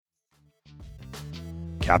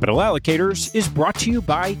Capital Allocators is brought to you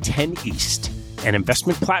by 10 East, an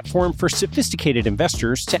investment platform for sophisticated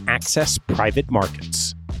investors to access private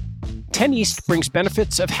markets. 10 East brings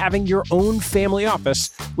benefits of having your own family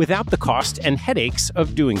office without the cost and headaches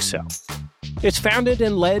of doing so. It's founded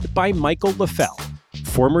and led by Michael LaFell,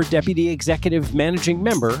 former Deputy Executive Managing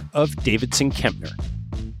Member of Davidson Kempner.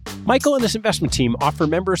 Michael and his investment team offer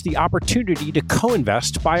members the opportunity to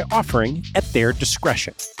co-invest by offering at their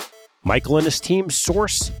discretion. Michael and his team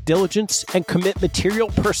source, diligence, and commit material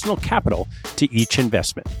personal capital to each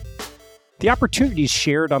investment. The opportunities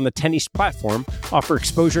shared on the 10 East platform offer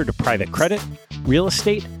exposure to private credit, real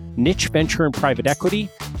estate, niche venture and private equity,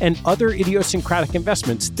 and other idiosyncratic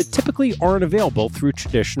investments that typically aren't available through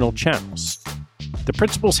traditional channels. The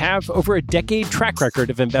principals have over a decade track record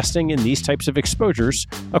of investing in these types of exposures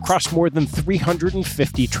across more than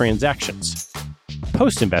 350 transactions.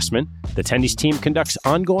 Post-investment, the 10 East team conducts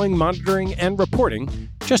ongoing monitoring and reporting,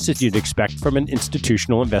 just as you'd expect from an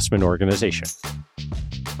institutional investment organization.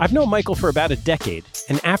 I've known Michael for about a decade,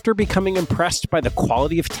 and after becoming impressed by the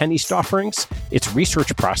quality of 10 East offerings, its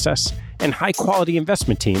research process, and high-quality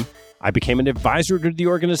investment team, I became an advisor to the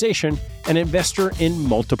organization and investor in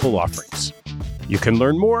multiple offerings. You can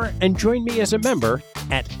learn more and join me as a member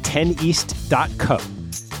at 10east.co.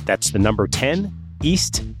 That's the number 10,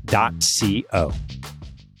 east.co.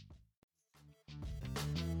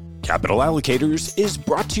 Capital Allocators is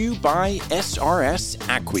brought to you by SRS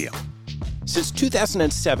Acquiom. Since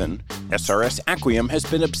 2007, SRS Acquiom has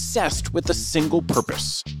been obsessed with a single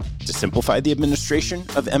purpose: to simplify the administration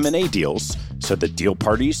of M&A deals so that deal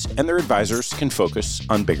parties and their advisors can focus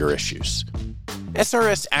on bigger issues.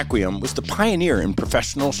 SRS Acquiom was the pioneer in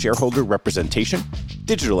professional shareholder representation,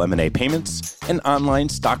 digital M&A payments, and online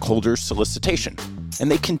stockholder solicitation, and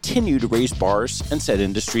they continue to raise bars and set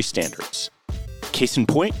industry standards. Case in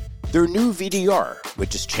point, their new VDR,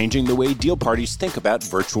 which is changing the way deal parties think about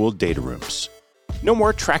virtual data rooms. No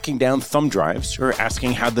more tracking down thumb drives or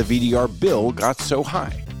asking how the VDR bill got so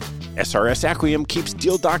high. SRS Acquiom keeps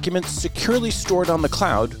deal documents securely stored on the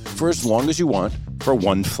cloud for as long as you want for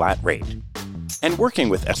one flat rate. And working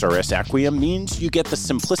with SRS Acquiom means you get the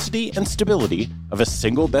simplicity and stability of a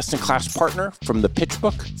single best-in-class partner from the pitch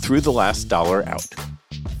book through the last dollar out.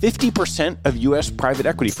 50% of U.S. private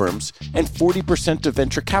equity firms and 40% of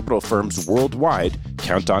venture capital firms worldwide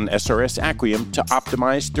count on SRS Acquiom to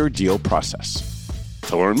optimize their deal process.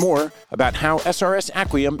 To learn more about how SRS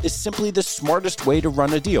Acquiom is simply the smartest way to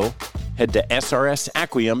run a deal, head to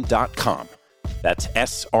srsacquiom.com. That's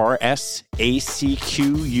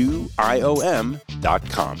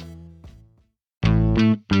srsacquiom.com.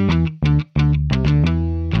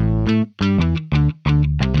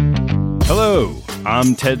 Hello,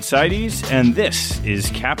 I'm Ted Seides, and this is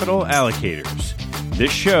Capital Allocators.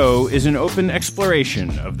 This show is an open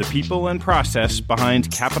exploration of the people and process behind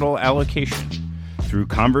capital allocation. Through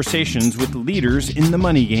conversations with leaders in the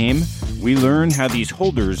money game, we learn how these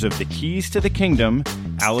holders of the keys to the kingdom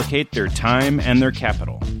allocate their time and their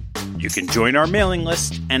capital. You can join our mailing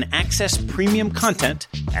list and access premium content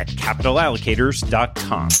at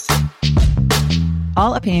capitalallocators.com.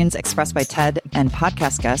 All opinions expressed by Ted and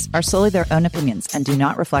podcast guests are solely their own opinions and do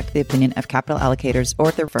not reflect the opinion of Capital Allocators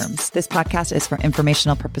or their firms. This podcast is for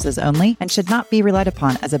informational purposes only and should not be relied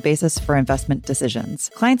upon as a basis for investment decisions.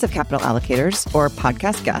 Clients of Capital Allocators or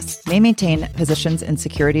podcast guests may maintain positions in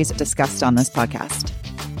securities discussed on this podcast.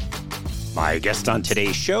 My guest on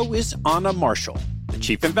today's show is Anna Marshall, the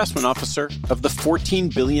Chief Investment Officer of the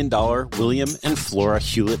 $14 billion William and Flora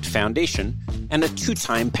Hewlett Foundation and a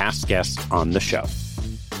two-time past guest on the show.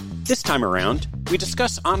 This time around, we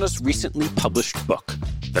discuss Anna's recently published book,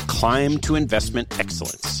 The Climb to Investment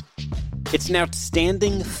Excellence. It's an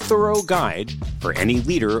outstanding, thorough guide for any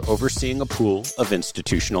leader overseeing a pool of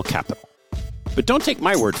institutional capital. But don't take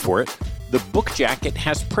my word for it. The book jacket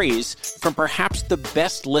has praise from perhaps the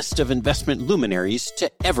best list of investment luminaries to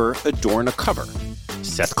ever adorn a cover.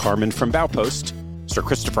 Seth Klarman from Baupost, Sir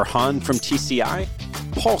Christopher Hahn from TCI,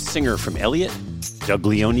 Paul Singer from Elliott, Doug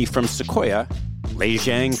Leone from Sequoia, Lei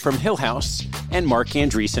Zhang from Hill House, and Mark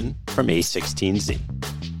Andreessen from A16Z.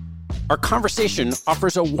 Our conversation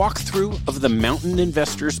offers a walkthrough of the mountain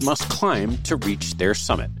investors must climb to reach their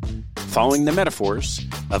summit, following the metaphors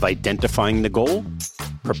of identifying the goal,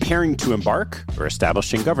 preparing to embark or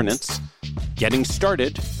establishing governance, getting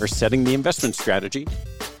started or setting the investment strategy,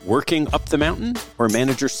 working up the mountain or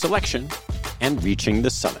manager selection, and reaching the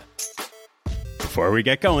summit. Before we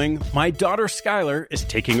get going, my daughter Skylar is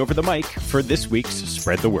taking over the mic for this week's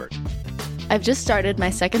Spread the Word. I've just started my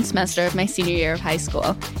second semester of my senior year of high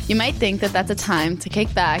school. You might think that that's a time to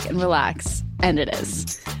kick back and relax, and it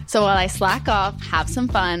is. So while I slack off, have some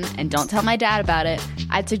fun, and don't tell my dad about it,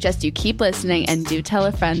 I'd suggest you keep listening and do tell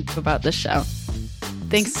a friend about the show.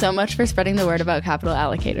 Thanks so much for spreading the word about capital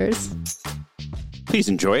allocators. Please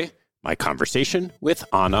enjoy my conversation with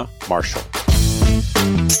Anna Marshall.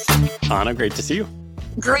 Anna, great to see you.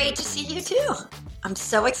 Great to see you too. I'm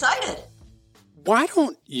so excited. Why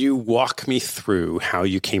don't you walk me through how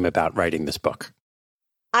you came about writing this book?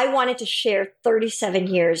 I wanted to share 37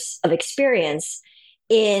 years of experience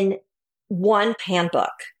in one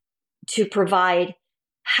handbook to provide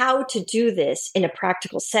how to do this in a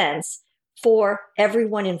practical sense for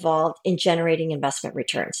everyone involved in generating investment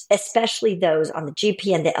returns, especially those on the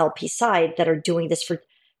GP and the LP side that are doing this for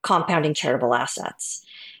compounding charitable assets.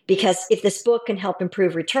 Because if this book can help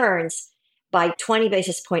improve returns by 20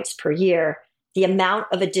 basis points per year, the amount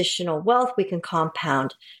of additional wealth we can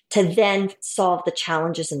compound to then solve the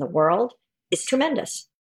challenges in the world is tremendous.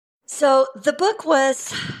 So the book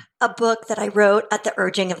was a book that I wrote at the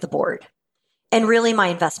urging of the board and really my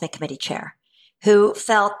investment committee chair, who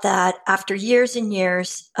felt that after years and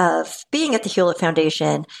years of being at the Hewlett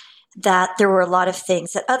Foundation, that there were a lot of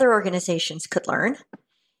things that other organizations could learn.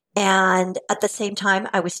 And at the same time,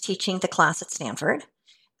 I was teaching the class at Stanford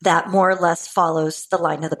that more or less follows the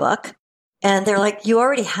line of the book. And they're like, you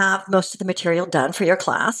already have most of the material done for your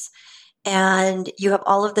class. And you have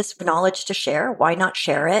all of this knowledge to share. Why not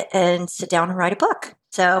share it and sit down and write a book?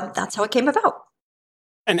 So that's how it came about.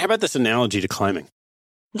 And how about this analogy to climbing?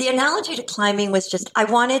 The analogy to climbing was just, I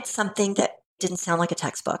wanted something that didn't sound like a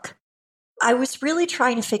textbook. I was really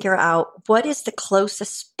trying to figure out what is the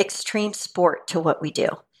closest extreme sport to what we do.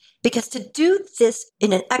 Because to do this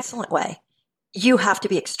in an excellent way, you have to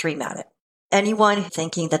be extreme at it. Anyone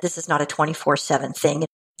thinking that this is not a 24/7 thing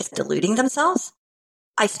is deluding themselves.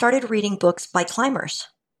 I started reading books by climbers.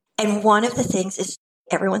 And one of the things is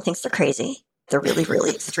everyone thinks they're crazy. They're really,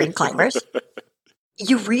 really extreme climbers.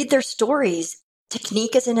 You read their stories.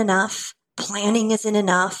 Technique isn't enough. Planning isn't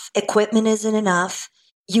enough. Equipment isn't enough.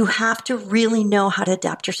 You have to really know how to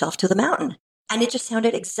adapt yourself to the mountain. And it just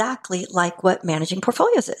sounded exactly like what managing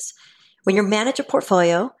portfolios is. When you manage a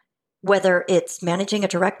portfolio, whether it's managing a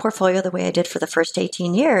direct portfolio the way I did for the first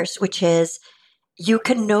 18 years, which is you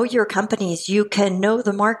can know your companies, you can know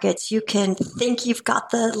the markets, you can think you've got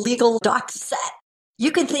the legal docs set.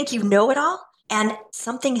 You can think you know it all, and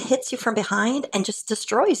something hits you from behind and just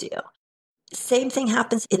destroys you. Same thing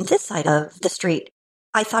happens in this side of the street.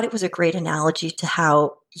 I thought it was a great analogy to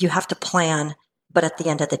how you have to plan, but at the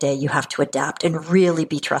end of the day, you have to adapt and really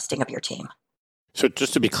be trusting of your team. So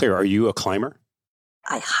just to be clear, are you a climber?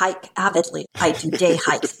 I hike avidly. I do day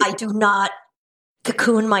hikes. I do not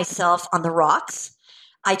cocoon myself on the rocks.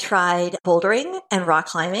 I tried bouldering and rock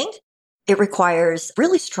climbing. It requires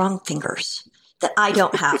really strong fingers that I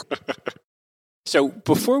don't have. So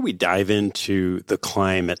before we dive into the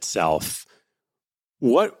climb itself,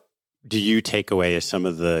 what do you take away as some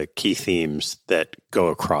of the key themes that go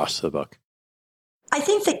across the book? I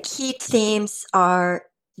think the key themes are,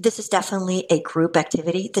 this is definitely a group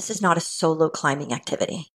activity. This is not a solo climbing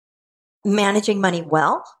activity. Managing money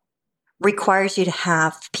well requires you to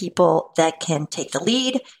have people that can take the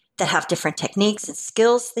lead, that have different techniques and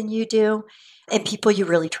skills than you do, and people you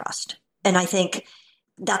really trust. And I think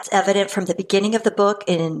that's evident from the beginning of the book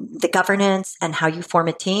in the governance and how you form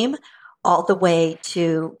a team, all the way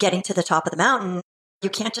to getting to the top of the mountain.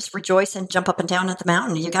 You can't just rejoice and jump up and down at the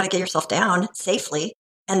mountain. You got to get yourself down safely,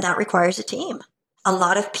 and that requires a team. A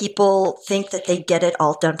lot of people think that they get it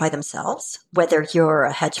all done by themselves, whether you're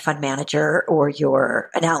a hedge fund manager or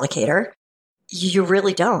you're an allocator. You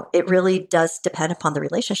really don't. It really does depend upon the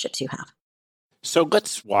relationships you have. So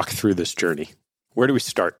let's walk through this journey. Where do we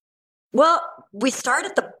start? Well, we start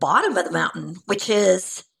at the bottom of the mountain, which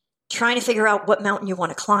is trying to figure out what mountain you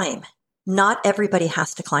want to climb. Not everybody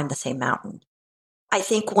has to climb the same mountain. I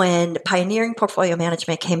think when pioneering portfolio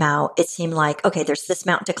management came out, it seemed like, okay, there's this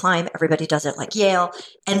mountain to climb. Everybody does it like Yale.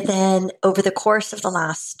 And then over the course of the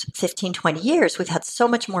last 15, 20 years, we've had so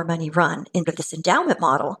much more money run into this endowment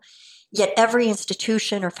model. Yet every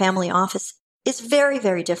institution or family office is very,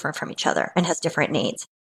 very different from each other and has different needs.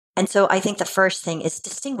 And so I think the first thing is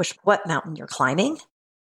distinguish what mountain you're climbing.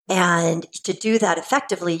 And to do that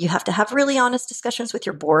effectively, you have to have really honest discussions with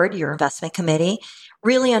your board, your investment committee,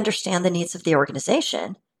 really understand the needs of the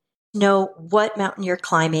organization, know what mountain you're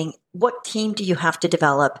climbing, what team do you have to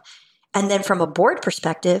develop, and then from a board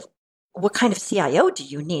perspective, what kind of CIO do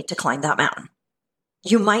you need to climb that mountain?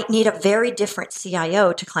 You might need a very different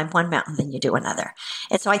CIO to climb one mountain than you do another.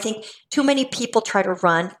 And so I think too many people try to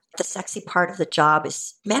run the sexy part of the job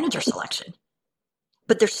is manager selection.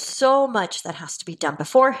 But there's so much that has to be done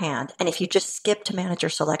beforehand. And if you just skip to manager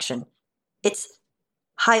selection, it's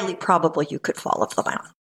highly probable you could fall off the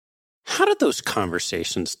mountain. How did those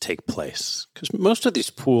conversations take place? Because most of these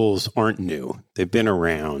pools aren't new. They've been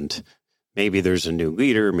around. Maybe there's a new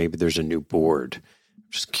leader. Maybe there's a new board. I'm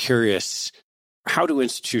just curious, how do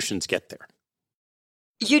institutions get there?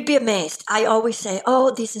 You'd be amazed. I always say,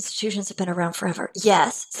 oh, these institutions have been around forever.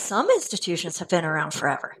 Yes, some institutions have been around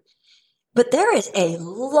forever. But there is a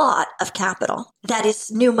lot of capital that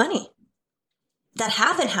is new money that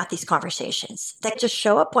haven't had these conversations, that just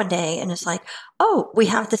show up one day and it's like, oh, we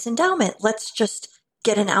have this endowment. Let's just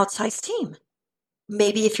get an outsized team.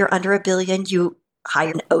 Maybe if you're under $1 billion, you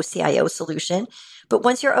hire an OCIO solution. But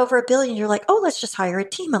once you're over $1 billion, you're like, oh, let's just hire a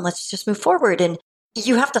team and let's just move forward. And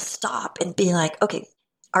you have to stop and be like, okay,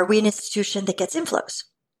 are we an institution that gets inflows?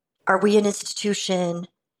 Are we an institution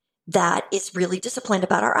that is really disciplined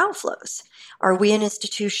about our outflows? Are we an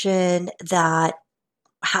institution that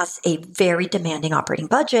has a very demanding operating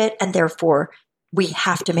budget, and therefore we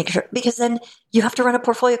have to make sure, because then you have to run a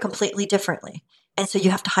portfolio completely differently. And so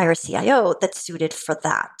you have to hire a CIO that's suited for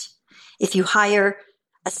that. If you hire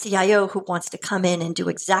a CIO who wants to come in and do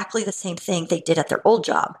exactly the same thing they did at their old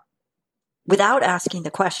job without asking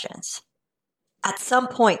the questions, at some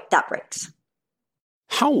point that breaks.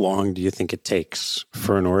 How long do you think it takes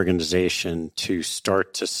for an organization to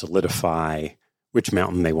start to solidify which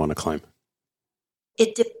mountain they want to climb?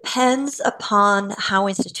 It depends upon how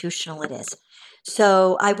institutional it is.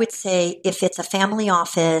 So I would say if it's a family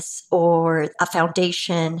office or a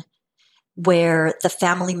foundation where the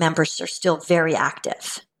family members are still very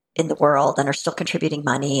active in the world and are still contributing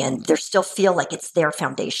money and they still feel like it's their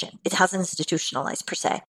foundation, it hasn't institutionalized per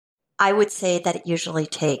se. I would say that it usually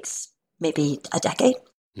takes maybe a decade,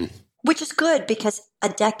 which is good because a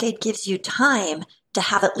decade gives you time to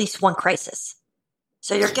have at least one crisis.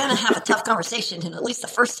 So you're going to have a tough conversation in at least the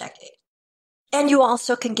first decade. And you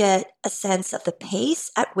also can get a sense of the pace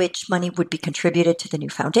at which money would be contributed to the new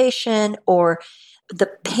foundation or the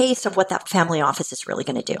pace of what that family office is really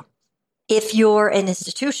going to do. If you're an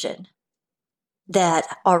institution that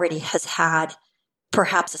already has had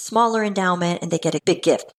perhaps a smaller endowment and they get a big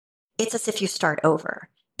gift, it's as if you start over.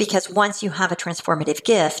 Because once you have a transformative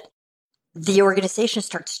gift, the organization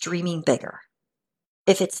starts dreaming bigger.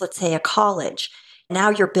 If it's, let's say, a college, now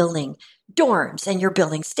you're building dorms and you're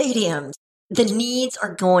building stadiums. The needs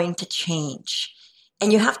are going to change.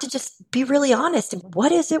 And you have to just be really honest.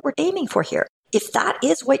 What is it we're aiming for here? If that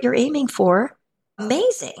is what you're aiming for,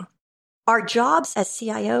 amazing. Our jobs as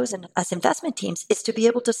CIOs and as investment teams is to be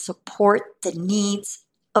able to support the needs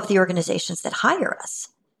of the organizations that hire us.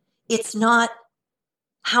 It's not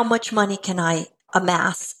how much money can I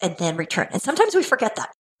amass and then return. And sometimes we forget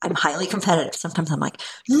that. I'm highly competitive. Sometimes I'm like,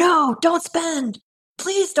 no, don't spend.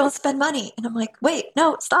 Please don't spend money. And I'm like, wait,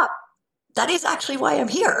 no, stop. That is actually why I'm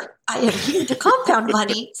here. I am here to compound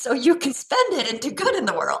money so you can spend it and do good in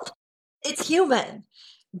the world. It's human.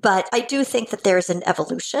 But I do think that there's an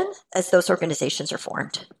evolution as those organizations are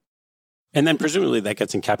formed. And then presumably that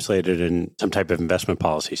gets encapsulated in some type of investment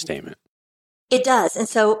policy statement. It does. And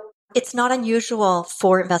so it's not unusual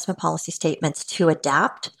for investment policy statements to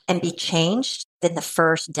adapt and be changed in the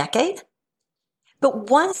first decade. But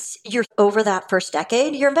once you're over that first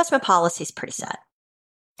decade, your investment policy is pretty set.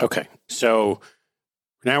 Okay. So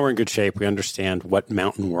now we're in good shape. We understand what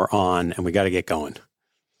mountain we're on and we got to get going.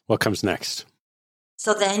 What comes next?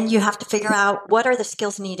 So then you have to figure out what are the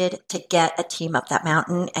skills needed to get a team up that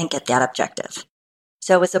mountain and get that objective.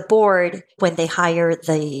 So as a board, when they hire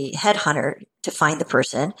the headhunter to find the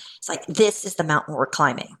person, it's like, this is the mountain we're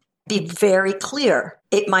climbing. Be very clear.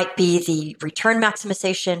 It might be the return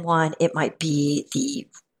maximization one. It might be the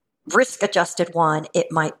risk adjusted one. It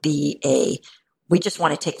might be we just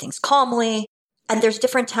want to take things calmly. And there's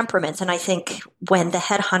different temperaments. And I think when the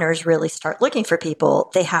headhunters really start looking for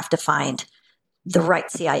people, they have to find the right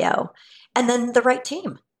CIO and then the right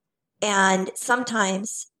team. And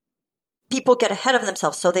sometimes people get ahead of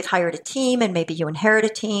themselves. So they've hired a team and maybe you inherit a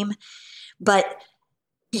team, but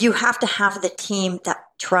you have to have the team that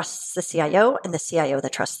trusts the CIO and the CIO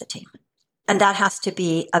that trusts the team. And that has to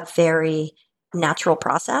be a very natural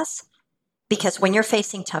process because when you're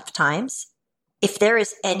facing tough times, if there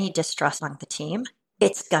is any distrust among the team,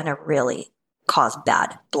 it's going to really cause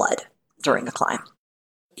bad blood during a climb.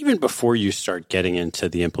 Even before you start getting into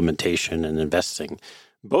the implementation and investing,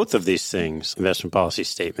 both of these things, investment policy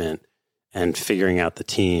statement and figuring out the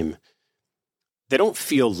team, they don't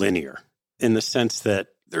feel linear in the sense that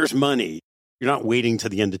there's money. You're not waiting to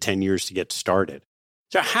the end of 10 years to get started.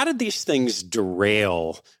 So how did these things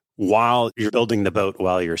derail while you're building the boat,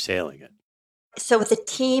 while you're sailing it? So the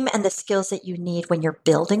team and the skills that you need when you're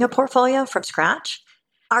building a portfolio from scratch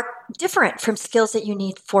are different from skills that you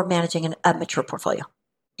need for managing a mature portfolio.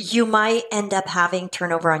 You might end up having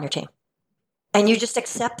turnover on your team. And you just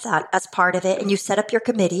accept that as part of it. And you set up your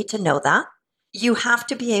committee to know that. You have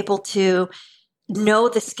to be able to know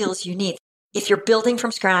the skills you need. If you're building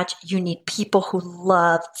from scratch, you need people who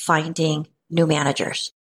love finding new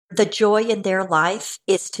managers. The joy in their life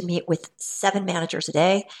is to meet with 7 managers a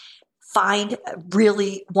day, find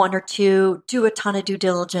really 1 or 2, do a ton of due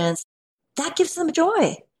diligence. That gives them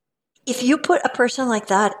joy. If you put a person like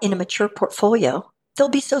that in a mature portfolio, they'll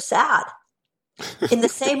be so sad. In the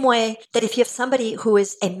same way that if you have somebody who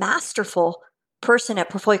is a masterful person at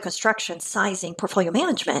portfolio construction, sizing, portfolio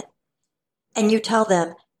management, and you tell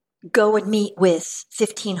them, go and meet with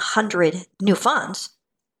 1,500 new funds,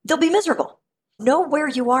 they'll be miserable. Know where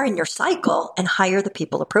you are in your cycle and hire the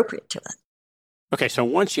people appropriate to it. Okay, so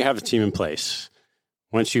once you have a team in place,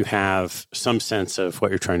 once you have some sense of what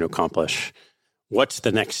you're trying to accomplish, what's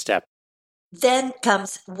the next step? Then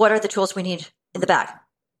comes, what are the tools we need in the bag?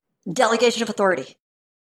 Delegation of authority.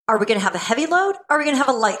 Are we going to have a heavy load? Or are we going to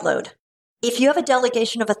have a light load? If you have a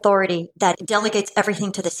delegation of authority that delegates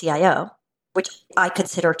everything to the CIO, which I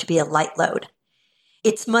consider to be a light load,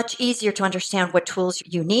 it's much easier to understand what tools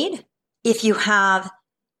you need. If you have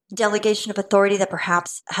delegation of authority that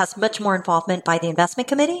perhaps has much more involvement by the investment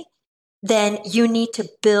committee, then you need to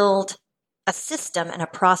build a system and a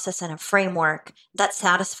process and a framework that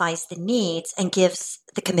satisfies the needs and gives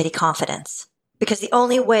the committee confidence. Because the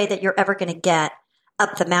only way that you're ever going to get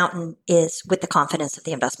up the mountain is with the confidence of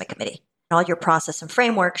the investment committee. All your process and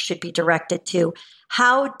framework should be directed to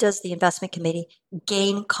how does the investment committee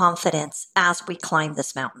gain confidence as we climb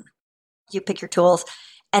this mountain? You pick your tools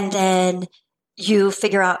and then you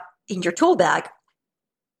figure out in your tool bag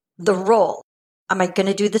the role. Am I going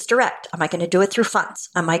to do this direct? Am I going to do it through funds?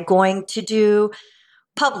 Am I going to do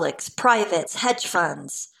publics, privates, hedge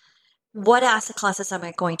funds? What asset classes am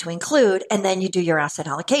I going to include? And then you do your asset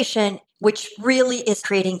allocation, which really is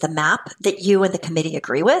creating the map that you and the committee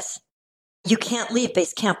agree with. You can't leave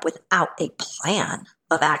base camp without a plan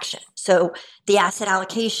of action. So the asset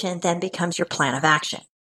allocation then becomes your plan of action.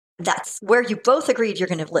 That's where you both agreed you're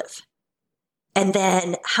going to live. And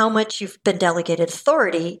then how much you've been delegated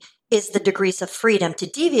authority is the degrees of freedom to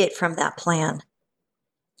deviate from that plan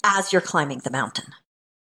as you're climbing the mountain.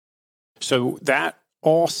 So that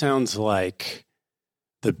all sounds like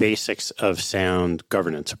the basics of sound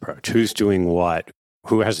governance approach. Who's doing what?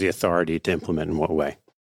 Who has the authority to implement in what way?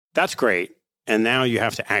 That's great. And now you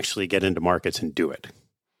have to actually get into markets and do it.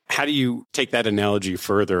 How do you take that analogy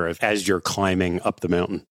further as you're climbing up the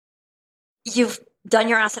mountain? You've done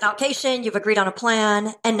your asset allocation, you've agreed on a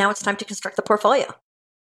plan, and now it's time to construct the portfolio.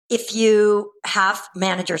 If you have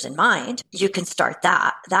managers in mind, you can start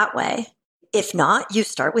that way. If not, you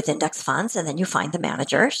start with index funds and then you find the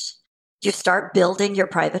managers. You start building your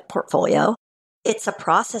private portfolio. It's a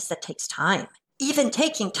process that takes time. Even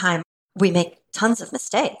taking time, we make tons of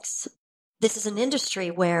mistakes. This is an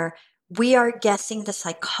industry where we are guessing the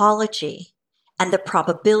psychology and the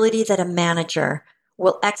probability that a manager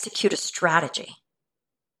will execute a strategy.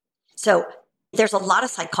 So there's a lot of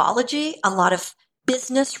psychology, a lot of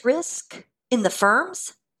business risk in the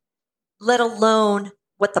firms, let alone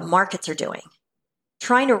what the markets are doing.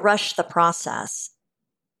 Trying to rush the process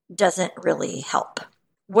doesn't really help.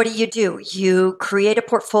 What do? You create a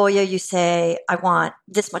portfolio. You say, I want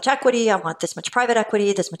this much equity. I want this much private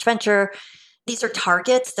equity, this much venture. These are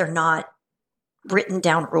targets. They're not written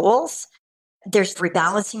down rules. There's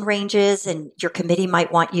rebalancing ranges, and your committee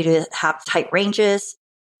might want you to have tight ranges.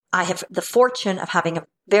 I have the fortune of having a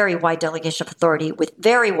very wide delegation of authority with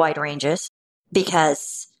very wide ranges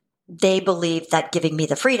because they believe that giving me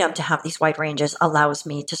the freedom to have these wide ranges allows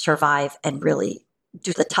me to survive and really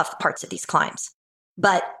do the tough parts of these climbs.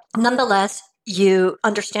 But nonetheless, you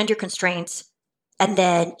understand your constraints and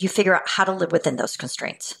then you figure out how to live within those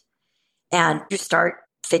constraints. And you start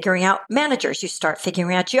figuring out managers, you start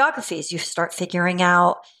figuring out geographies, you start figuring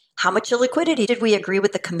out how much illiquidity did we agree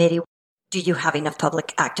with the committee? Do you have enough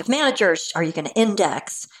public active managers? Are you going to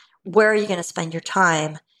index? Where are you going to spend your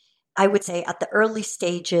time? I would say at the early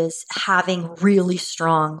stages, having really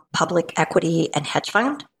strong public equity and hedge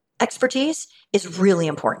fund expertise is really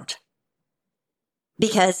important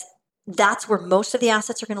because that's where most of the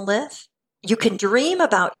assets are going to live. You can dream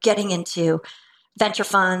about getting into venture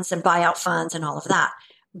funds and buyout funds and all of that,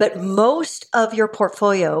 but most of your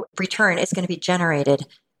portfolio return is going to be generated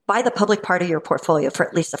by the public part of your portfolio for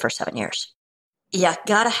at least the first 7 years. You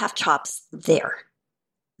got to have chops there.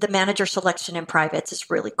 The manager selection in privates is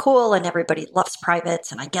really cool and everybody loves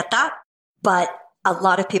privates and I get that. But a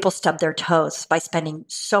lot of people stub their toes by spending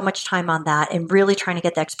so much time on that and really trying to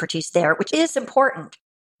get the expertise there, which is important,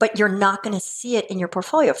 but you're not going to see it in your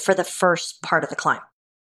portfolio for the first part of the climb.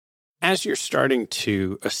 As you're starting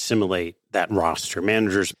to assimilate that roster,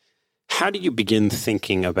 managers, how do you begin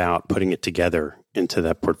thinking about putting it together into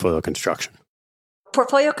that portfolio construction?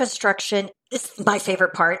 Portfolio construction is my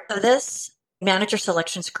favorite part of this. Manager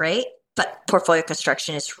selection is great, but portfolio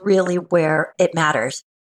construction is really where it matters.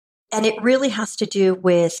 And it really has to do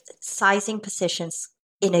with sizing positions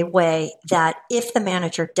in a way that if the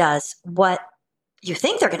manager does what you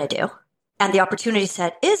think they're going to do, and the opportunity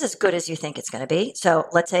set is as good as you think it's going to be, so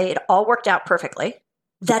let's say it all worked out perfectly,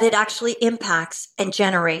 that it actually impacts and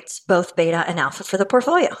generates both beta and alpha for the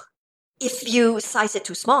portfolio. If you size it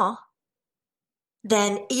too small,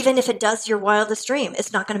 then even if it does your wildest dream,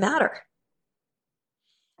 it's not going to matter.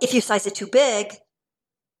 If you size it too big,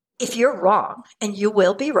 if you're wrong, and you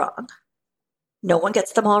will be wrong, no one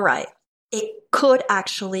gets them all right, it could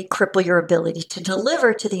actually cripple your ability to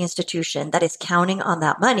deliver to the institution that is counting on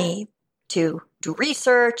that money to do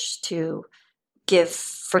research, to give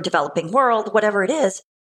for developing world, whatever it is.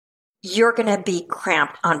 You're going to be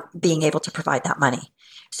cramped on being able to provide that money.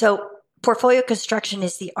 So portfolio construction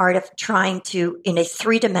is the art of trying to, in a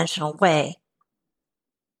three-dimensional way,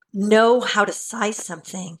 know how to size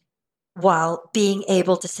something while being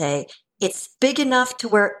able to say it's big enough to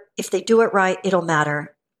where if they do it right, it'll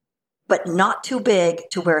matter, but not too big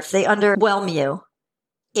to where if they underwhelm you,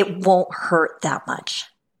 it won't hurt that much.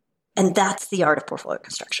 And that's the art of portfolio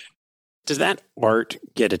construction. Does that art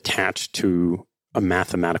get attached to a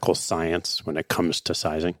mathematical science when it comes to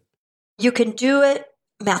sizing? You can do it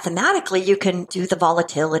mathematically. You can do the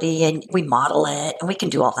volatility and we model it and we can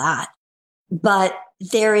do all that. But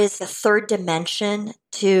there is a third dimension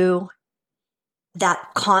to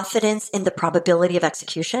that confidence in the probability of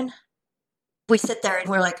execution. We sit there and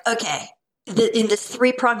we're like, okay, in this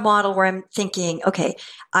three-pronged model where I'm thinking, okay,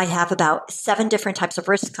 I have about 7 different types of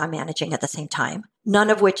risks I'm managing at the same time, none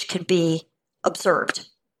of which can be observed.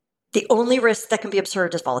 The only risk that can be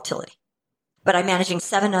observed is volatility. But I'm managing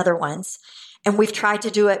 7 other ones. And we've tried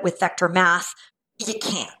to do it with vector math. You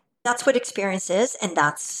can't. That's what experience is. And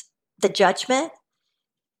that's the judgment.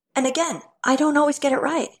 And again, I don't always get it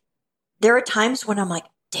right. There are times when I'm like,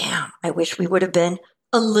 damn, I wish we would have been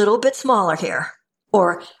a little bit smaller here.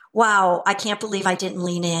 Or, wow, I can't believe I didn't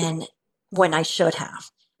lean in when I should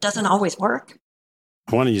have. Doesn't always work.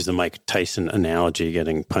 I want to use the Mike Tyson analogy,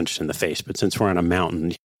 getting punched in the face. But since we're on a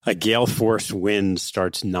mountain, a gale force wind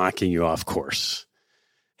starts knocking you off course.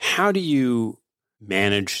 How do you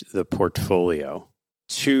manage the portfolio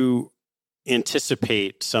to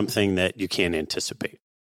anticipate something that you can't anticipate?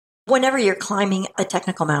 Whenever you're climbing a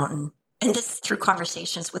technical mountain, and this through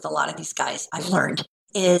conversations with a lot of these guys I've learned,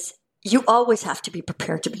 is you always have to be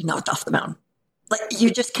prepared to be knocked off the mountain. Like you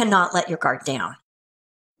just cannot let your guard down.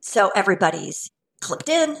 So everybody's clipped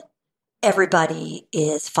in. Everybody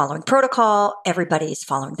is following protocol. Everybody's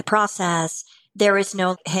following the process. There is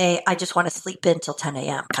no, hey, I just want to sleep in till 10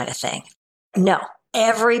 a.m. kind of thing. No,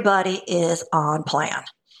 everybody is on plan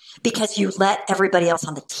because you let everybody else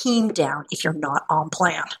on the team down if you're not on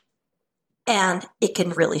plan. And it can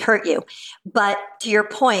really hurt you. But to your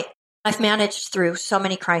point, I've managed through so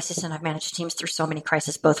many crises and I've managed teams through so many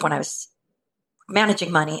crises, both when I was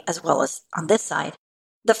managing money as well as on this side.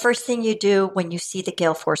 The first thing you do when you see the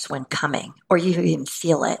gale force wind coming, or you even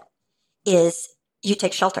feel it, is you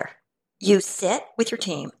take shelter. You sit with your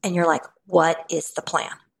team and you're like, what is the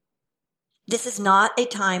plan? This is not a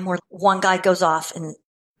time where one guy goes off and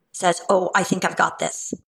says, oh, I think I've got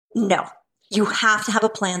this. No, you have to have a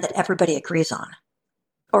plan that everybody agrees on,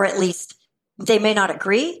 or at least they may not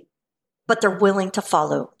agree, but they're willing to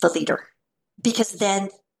follow the leader, because then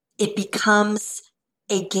it becomes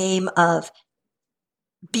a game of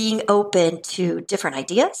being open to different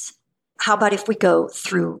ideas. How about if we go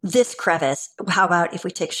through this crevice? How about if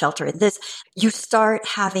we take shelter in this? You start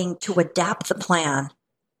having to adapt the plan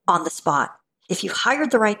on the spot. If you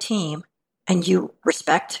hired the right team and you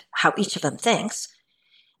respect how each of them thinks,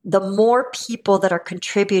 the more people that are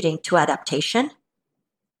contributing to adaptation,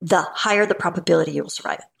 the higher the probability you will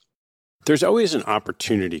survive it. There's always an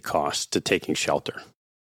opportunity cost to taking shelter.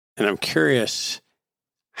 And I'm curious,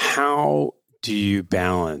 how do you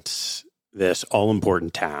balance this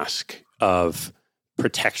all-important task of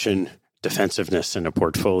protection, defensiveness in a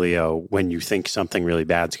portfolio when you think something really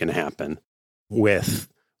bad's going to happen with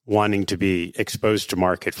wanting to be exposed to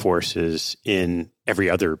market forces in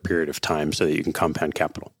every other period of time so that you can compound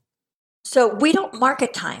capital? So we don't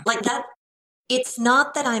market time like that. It's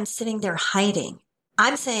not that I'm sitting there hiding.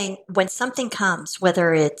 I'm saying when something comes,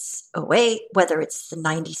 whether it's 2008, whether it's the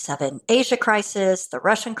 97 Asia crisis, the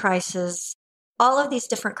Russian crisis, all of these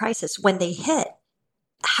different crises, when they hit,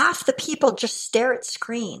 half the people just stare at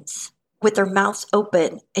screens with their mouths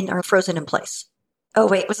open and are frozen in place.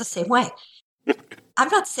 2008 was the same way. I'm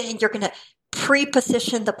not saying you're going to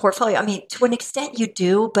pre-position the portfolio. I mean, to an extent you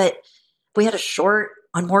do, but we had a short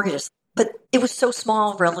on mortgages, but it was so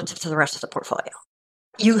small relative to the rest of the portfolio.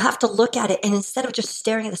 You have to look at it, and instead of just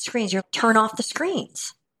staring at the screens, you turn off the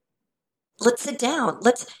screens. Let's sit down.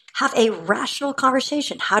 Let's have a rational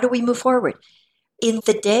conversation. How do we move forward? In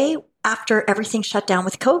the day after everything shut down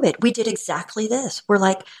with COVID, we did exactly this. We're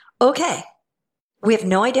like, okay, we have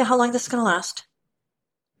no idea how long this is going to last.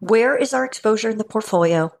 Where is our exposure in the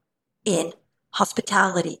portfolio? In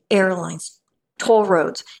hospitality, airlines, toll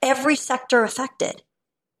roads, every sector affected.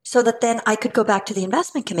 So that then I could go back to the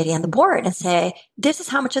investment committee and the board and say, this is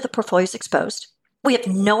how much of the portfolio is exposed. We have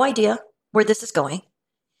no idea where this is going.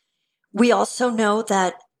 We also know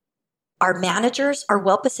that our managers are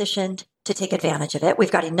well positioned to take advantage of it.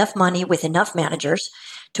 We've got enough money with enough managers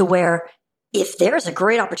to where if there's a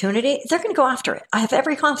great opportunity, they're going to go after it. I have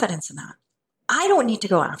every confidence in that. I don't need to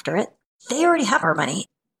go after it. They already have our money.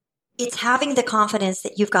 It's having the confidence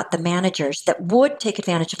that you've got the managers that would take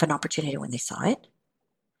advantage of an opportunity when they saw it,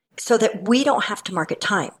 so that we don't have to market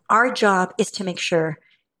time. Our job is to make sure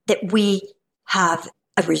that we have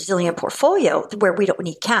a resilient portfolio where we don't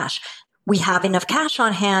need cash. We have enough cash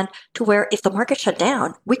on hand to where if the market shut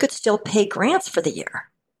down, we could still pay grants for the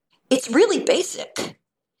year. It's really basic,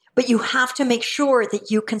 but you have to make sure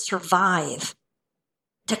that you can survive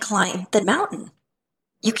to climb the mountain.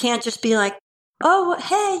 You can't just be like, oh,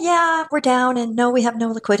 hey, yeah, we're down and no, we have no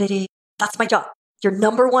liquidity. That's my job. Your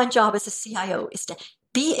number one job as a CIO is to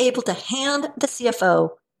be able to hand the CFO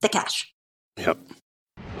the cash. Yep.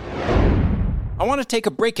 I want to take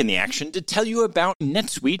a break in the action to tell you about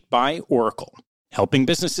NetSuite by Oracle, helping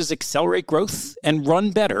businesses accelerate growth and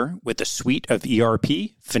run better with a suite of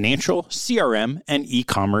ERP, financial, CRM, and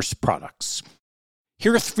e-commerce products.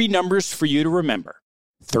 Here are 3 numbers for you to remember: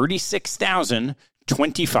 36,000,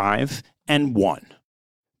 25, and 1.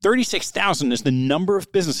 36,000 is the number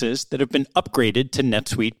of businesses that have been upgraded to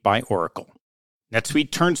NetSuite by Oracle.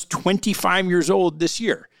 NetSuite turns 25 years old this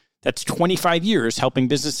year. That's 25 years helping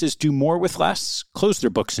businesses do more with less, close their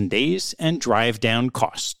books in days, and drive down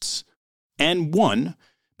costs. And 1,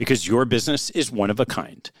 because your business is one of a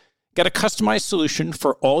kind. Get a customized solution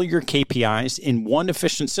for all your KPIs in one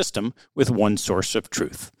efficient system with one source of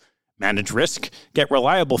truth. Manage risk, get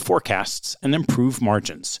reliable forecasts, and improve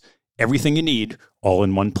margins. Everything you need, all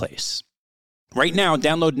in one place. Right now,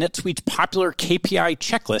 download NetSuite's popular KPI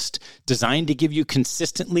checklist designed to give you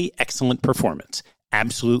consistently excellent performance,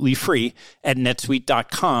 absolutely free at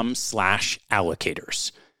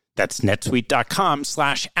netsuite.com/allocators. That's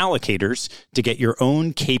netsuite.com/allocators to get your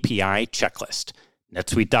own KPI checklist.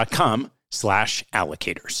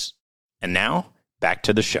 netsuite.com/allocators. And now, back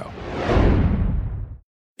to the show.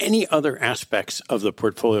 Any other aspects of the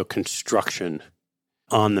portfolio construction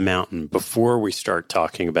on the mountain before we start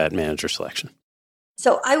talking about manager selection?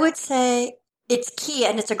 So I would say it's key,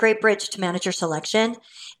 and it's a great bridge to manager selection,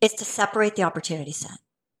 is to separate the opportunity set.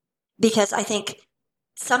 Because I think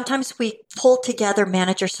sometimes we pull together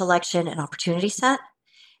manager selection and opportunity set.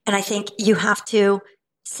 And I think you have to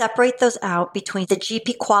separate those out between the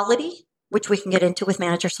GP quality, which we can get into with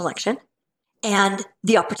manager selection, and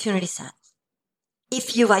the opportunity set.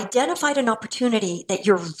 If you've identified an opportunity that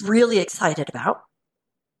you're really excited about,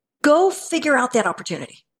 go figure out that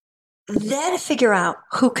opportunity. Then figure out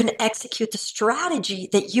who can execute the strategy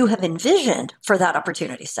that you have envisioned for that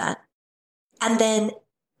opportunity set. And then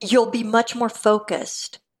you'll be much more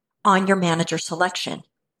focused on your manager selection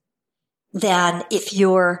than if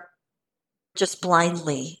you're just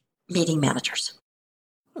blindly meeting managers.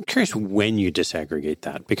 I'm curious when you disaggregate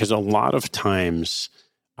that, because a lot of times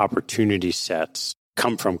opportunity sets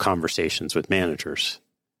come from conversations with managers.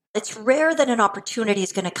 It's rare that an opportunity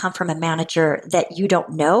is going to come from a manager that you don't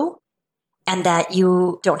know and that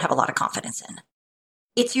you don't have a lot of confidence in.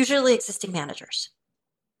 It's usually existing managers.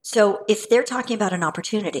 So if they're talking about an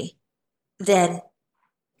opportunity, then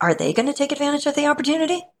are they going to take advantage of the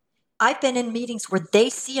opportunity? I've been in meetings where they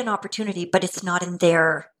see an opportunity, but it's not in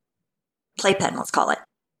their playpen, let's call it.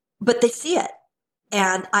 But they see it.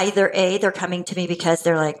 And either A, they're coming to me because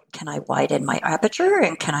they're like, can I widen my aperture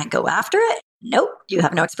and can I go after it? Nope, you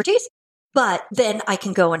have no expertise. But then I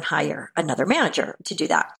can go and hire another manager to do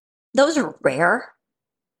that. Those are rare.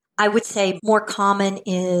 I would say more common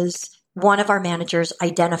is one of our managers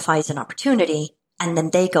identifies an opportunity and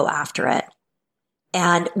then they go after it.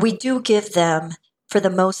 And we do give them for the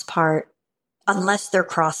most part, unless they're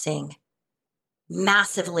crossing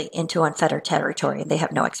massively into unfettered territory and they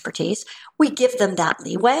have no expertise, we give them that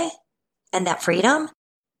leeway and that freedom.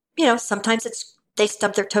 Sometimes they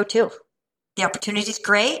stub their toe too. The opportunity is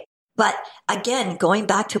great. But again, going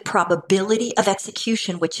back to probability of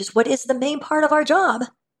execution, which is what is the main part of our job,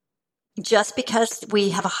 just because we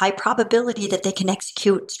have a high probability that they can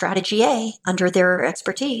execute strategy A under their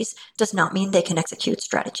expertise does not mean they can execute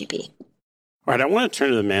strategy B. All right, I want to turn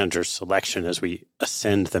to the manager selection as we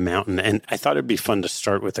ascend the mountain. And I thought it'd be fun to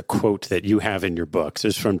start with a quote that you have in your books.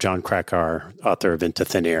 This is from Jon Krakauer, author of Into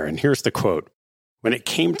Thin Air. And here's the quote. When it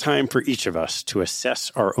came time for each of us to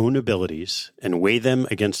assess our own abilities and weigh them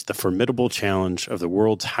against the formidable challenge of the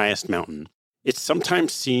world's highest mountain, it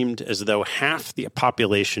sometimes seemed as though half the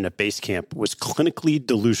population at base camp was clinically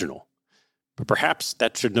delusional. But perhaps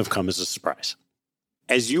that shouldn't have come as a surprise.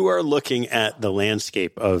 As you are looking at the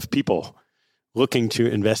landscape of people looking to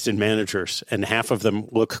invest in managers and half of them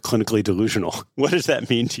look clinically delusional, what does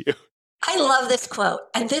that mean to you? I love this quote.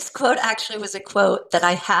 And this quote actually was a quote that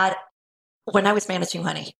I had when I was managing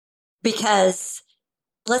money. Because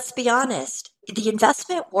let's be honest, the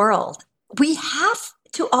investment world, we have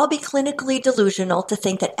to all be clinically delusional to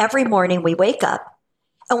think that every morning we wake up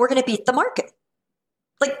and we're going to beat the market.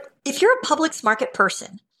 Like if you're a Publix market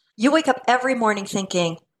person, you wake up every morning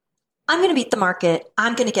thinking, I'm going to beat the market.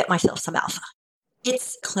 I'm going to get myself some alpha.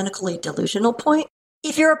 It's clinically delusional point.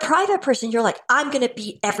 If you're a private person, you're like, I'm going to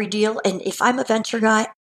beat every deal. And if I'm a venture guy,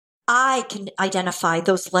 I can identify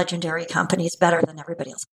those legendary companies better than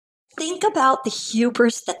everybody else. Think about the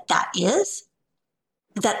hubris that is,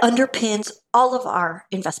 that underpins all of our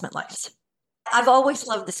investment lives. I've always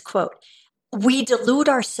loved this quote. We delude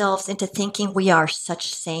ourselves into thinking we are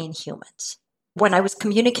such sane humans. When I was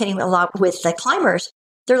communicating a lot with the climbers,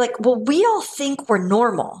 they're like, well, we all think we're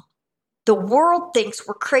normal. The world thinks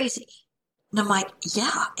we're crazy. And I'm like,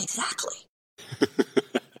 yeah, exactly.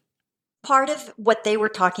 Part of what they were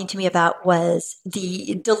talking to me about was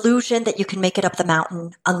the delusion that you can make it up the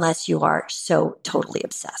mountain unless you are so totally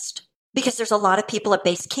obsessed. Because there's a lot of people at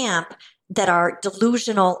base camp that are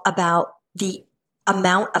delusional about the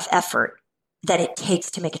amount of effort that it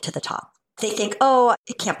takes to make it to the top. They think, oh,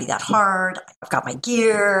 it can't be that hard. I've got my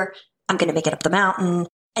gear. I'm going to make it up the mountain.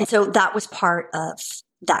 And so that was part of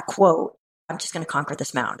that quote. I'm just going to conquer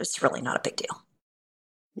this mountain. It's really not a big deal.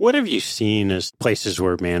 What have you seen as places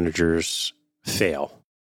where managers fail?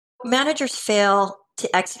 Managers fail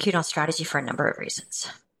to execute on strategy for a number of reasons.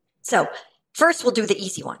 So first, we'll do the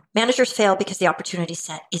easy one. Managers fail because the opportunity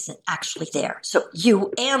set isn't actually there. So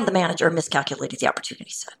you and the manager miscalculated the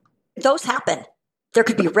opportunity set. Those happen. There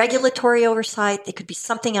could be regulatory oversight. There could be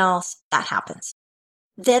something else. That happens.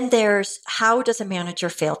 Then there's how does a manager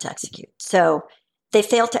fail to execute? So they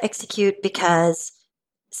fail to execute because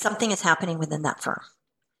something is happening within that firm.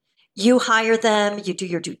 You hire them, you do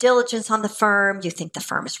your due diligence on the firm, you think the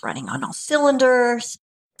firm is running on all cylinders.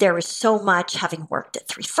 There is so much, having worked at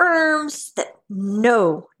 3 firms, that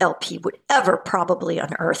no LP would ever probably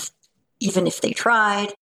unearth, even if they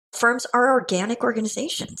tried. Firms are organic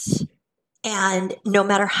organizations. And no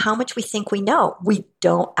matter how much we think we know, we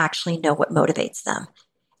don't actually know what motivates them.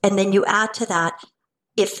 And then you add to that,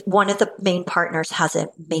 if one of the main partners has a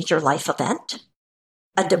major life event,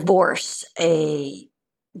 a divorce, a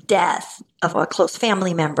death of a close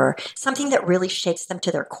family member, something that really shakes them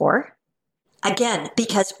to their core. Again,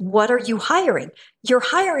 because what are you hiring? You're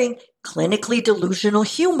hiring clinically delusional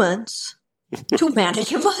humans to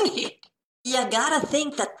manage your money. You gotta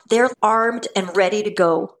think that they're armed and ready to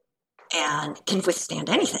go and can withstand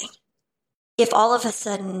anything. If all of a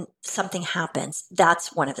sudden something happens,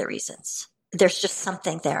 that's one of the reasons. There's just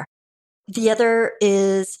something there. The other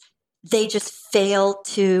is they just fail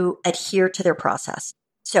to adhere to their process.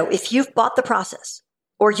 So if you've bought the process,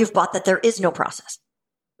 or you've bought that there is no process,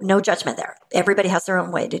 no judgment there. Everybody has their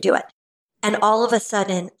own way to do it. And all of a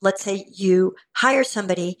sudden, let's say you hire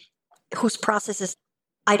somebody whose process is,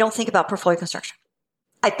 I don't think about portfolio construction.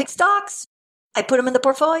 I pick stocks. I put them in the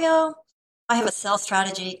portfolio. I have a sell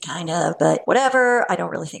strategy, kind of, but whatever. I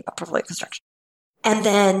don't really think about portfolio construction. And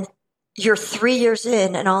then you're 3 years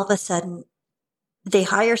in, and all of a sudden, they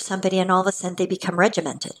hire somebody, and all of a sudden, they become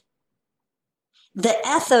regimented. The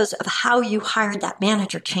ethos of how you hired that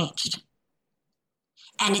manager changed.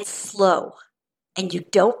 And it's slow. And you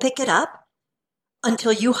don't pick it up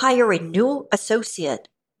until you hire a new associate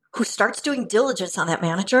who starts doing diligence on that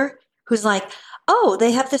manager, who's like, oh,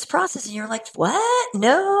 they have this process. And you're like, what?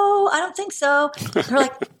 No, I don't think so. They're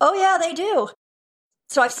like, oh, yeah, they do.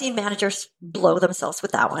 So I've seen managers blow themselves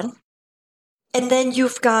with that one. And then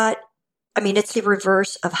you've got, it's the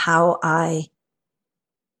reverse of how I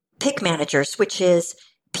pick managers, which is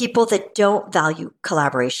people that don't value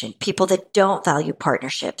collaboration, people that don't value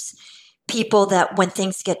partnerships, people that when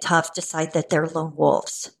things get tough decide that they're lone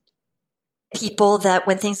wolves, people that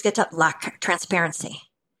when things get tough lack transparency,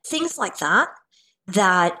 things like that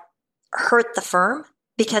hurt the firm,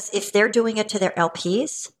 because if they're doing it to their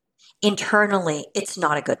LPs, internally, it's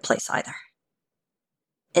not a good place either.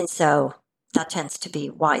 And so that tends to be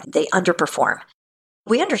why they underperform.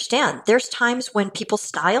 We understand there's times when people's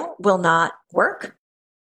style will not work.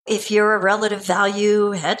 If you're a relative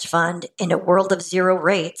value hedge fund in a world of zero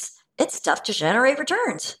rates, it's tough to generate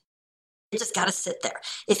returns. You just got to sit there.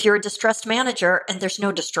 If you're a distressed manager and there's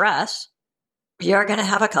no distress, you're going to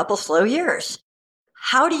have a couple slow years.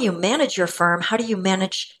 How do you manage your firm? How do you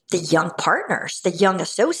manage the young partners, the young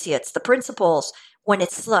associates, the principals when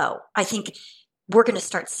it's slow? I think we're going to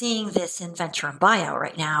start seeing this in venture and buyout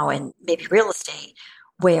right now, and maybe real estate,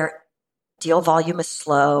 where deal volume is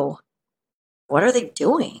slow. What are they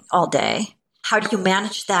doing all day? How do you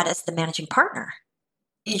manage that as the managing partner?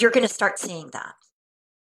 You're going to start seeing that.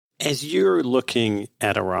 As you're looking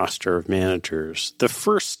at a roster of managers, the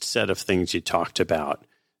first set of things you talked about,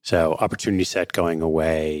 so opportunity set going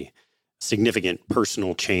away, significant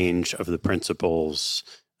personal change of the principals,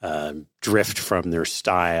 drift from their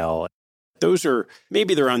style, those are,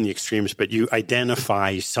 maybe they're on the extremes, but you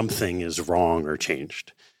identify something is wrong or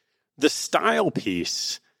changed. The style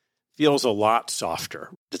piece feels a lot softer.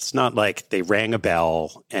 It's not like they rang a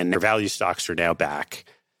bell and their value stocks are now back.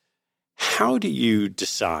 How do you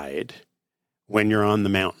decide when you're on the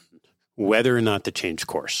mountain whether or not to change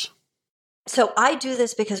course? So I do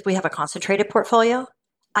this because we have a concentrated portfolio.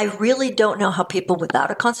 I really don't know how people without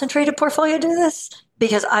a concentrated portfolio do this,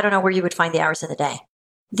 because I don't know where you would find the hours in the day.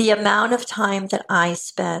 The amount of time that I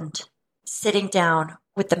spend sitting down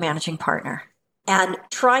with the managing partner and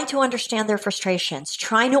trying to understand their frustrations,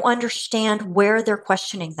 trying to understand where they're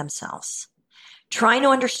questioning themselves, trying to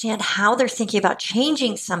understand how they're thinking about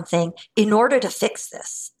changing something in order to fix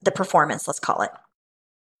this, the performance, let's call it.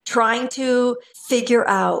 Trying to figure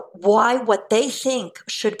out why what they think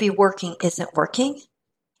should be working isn't working.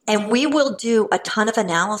 And we will do a ton of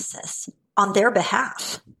analysis on their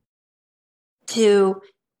behalf to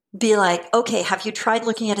be like, okay, have you tried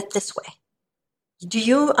looking at it this way? Do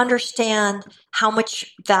you understand how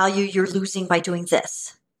much value you're losing by doing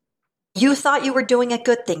this? You thought you were doing a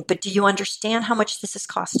good thing, but do you understand how much this is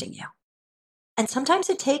costing you? And sometimes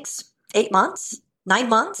it takes 8 months, 9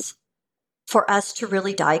 months for us to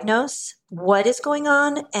really diagnose what is going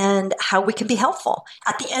on and how we can be helpful.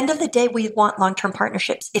 At the end of the day, we want long-term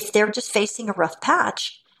partnerships. If they're just facing a rough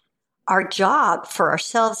patch, our job for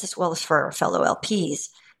ourselves as well as for our fellow LPs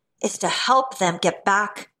is to help them get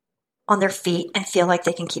back on their feet and feel like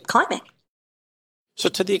they can keep climbing. So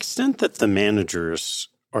to the extent that the managers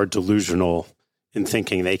are delusional in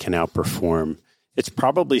thinking they can outperform, it's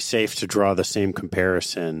probably safe to draw the same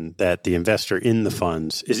comparison that the investor in the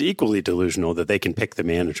funds is equally delusional that they can pick the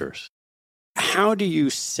managers. How do you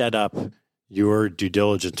set up your due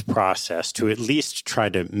diligence process to at least try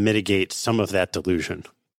to mitigate some of that delusion?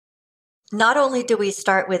 Not only do we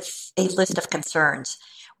start with a list of concerns,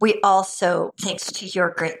 we also, thanks to your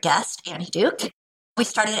great guest, Annie Duke, we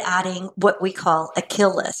started adding what we call a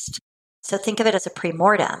kill list. So think of it as a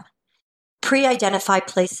pre-mortem. Pre-identify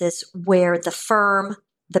places where the firm,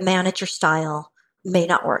 the manager style may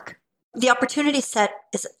not work. The opportunity set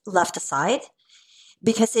is left aside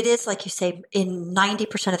because it is, like you say, in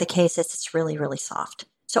 90% of the cases, it's really, really soft.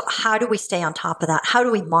 So how do we stay on top of that? How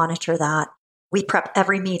do we monitor that? We prep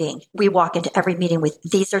every meeting. We walk into every meeting with,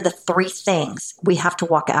 these are the 3 things we have to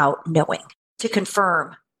walk out knowing, to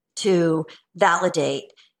confirm, to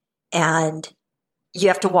validate. And you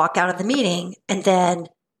have to walk out of the meeting and then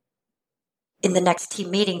in the next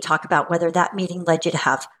team meeting, talk about whether that meeting led you to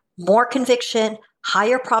have more conviction,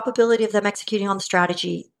 higher probability of them executing on the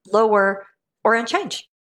strategy, lower, or unchanged.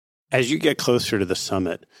 As you get closer to the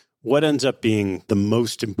summit, what ends up being the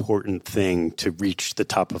most important thing to reach the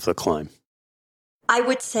top of the climb? I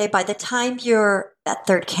would say by the time you're at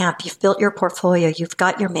third camp, you've built your portfolio, you've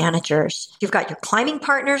got your managers, you've got your climbing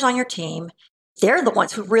partners on your team. They're the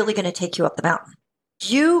ones who are really going to take you up the mountain.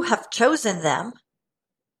 You have chosen them,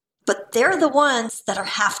 but they're the ones that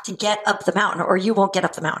have to get up the mountain or you won't get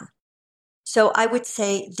up the mountain. So I would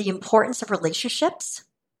say the importance of relationships,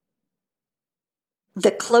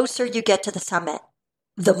 the closer you get to the summit,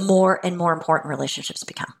 the more and more important relationships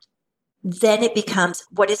become. Then it becomes,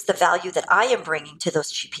 what is the value that I am bringing to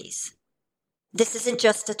those GPs? This isn't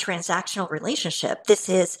just a transactional relationship. This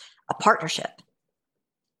is a partnership.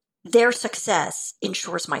 Their success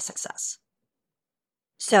ensures my success.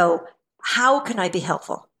 So how can I be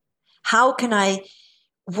helpful? How can I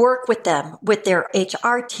work with them, with their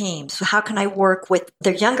HR teams? How can I work with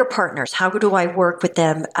their younger partners? How do I work with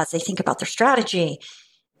them as they think about their strategy?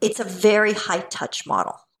 It's a very high touch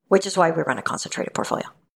model, which is why we run a concentrated portfolio.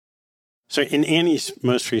 So in Annie's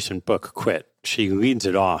most recent book, Quit, she leads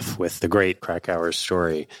it off with the great Krakauer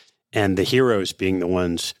story and the heroes being the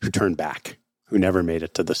ones who turned back, who never made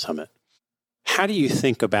it to the summit. How do you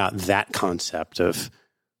think about that concept of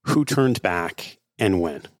who turned back and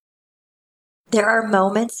when? There are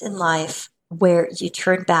moments in life where you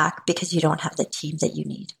turn back because you don't have the team that you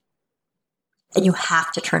need. And you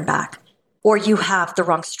have to turn back. Or you have the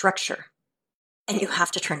wrong structure. And you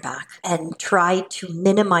have to turn back and try to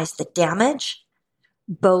minimize the damage,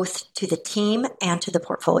 both to the team and to the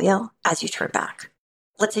portfolio as you turn back.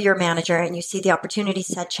 Let's say you're a manager and you see the opportunity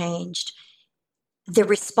set changed. The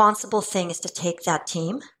responsible thing is to take that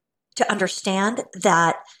team to understand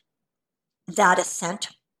that ascent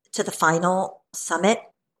to the final summit,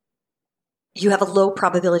 you have a low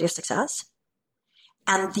probability of success.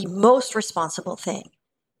 And the most responsible thing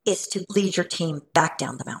is to lead your team back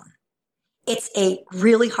down the mountain. It's a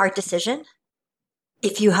really hard decision.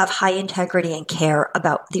 If you have high integrity and care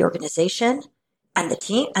about the organization and the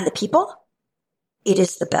team and the people, it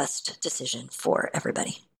is the best decision for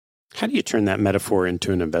everybody. How do you turn that metaphor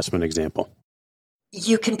into an investment example?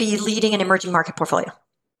 You can be leading an emerging market portfolio.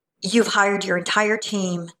 You've hired your entire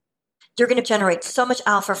team. You're going to generate so much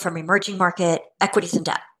alpha from emerging market equities and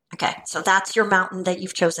debt. Okay, so that's your mountain that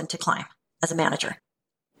you've chosen to climb as a manager.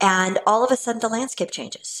 And all of a sudden, the landscape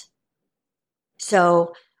changes.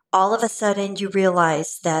 So all of a sudden, you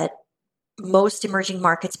realize that most emerging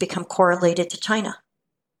markets become correlated to China,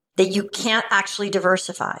 that you can't actually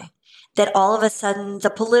diversify, that all of a sudden, the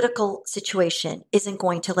political situation isn't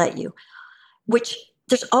going to let you, which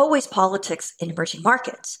there's always politics in emerging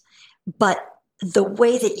markets. But the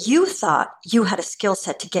way that you thought you had a skill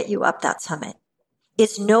set to get you up that summit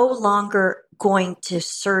is no longer going to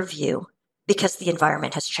serve you because the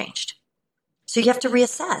environment has changed. So you have to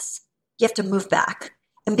reassess. You have to move back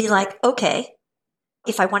and be like, okay,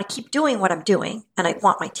 if I want to keep doing what I'm doing and I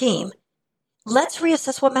want my team, let's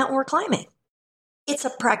reassess what mountain we're climbing. It's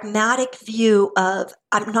a pragmatic view of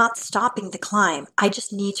I'm not stopping the climb. I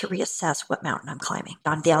just need to reassess what mountain I'm climbing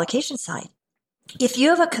on the allocation side. If you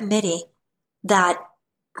have a committee that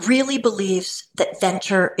really believes that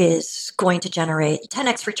venture is going to generate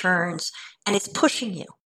 10x returns and it's pushing you,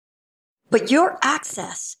 but your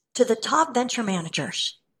access to the top venture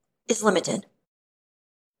managers is limited,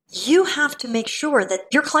 you have to make sure that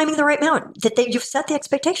you're climbing the right mountain, that you've set the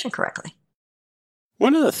expectation correctly.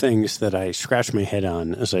 One of the things that I scratch my head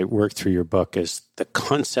on as I work through your book is the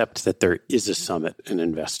concept that there is a summit in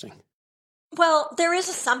investing. Well, there is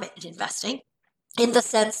a summit in investing in the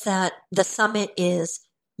sense that the summit is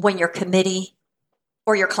when your committee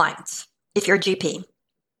or your clients, if you're a GP,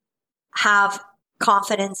 have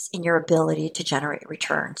confidence in your ability to generate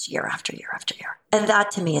returns year after year after year. And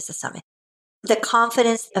that to me is the summit. The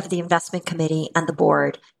confidence of the investment committee and the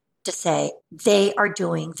board to say they are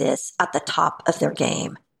doing this at the top of their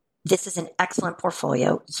game. This is an excellent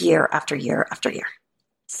portfolio year after year after year.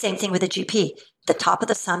 Same thing with a GP. The top of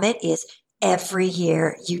the summit is every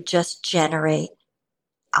year you just generate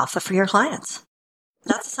alpha for your clients.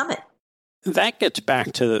 That's a summit. That gets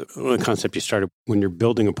back to the concept you started. When you're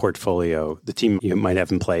building a portfolio, the team you might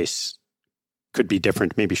have in place could be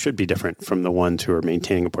different, maybe should be different from the ones who are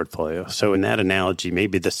maintaining a portfolio. So in that analogy,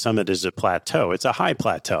 maybe the summit is a plateau. It's a high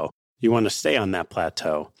plateau. You want to stay on that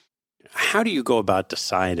plateau. How do you go about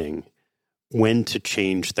deciding when to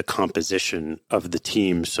change the composition of the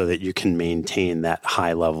team so that you can maintain that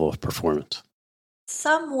high level of performance?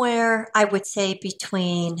 Somewhere, I would say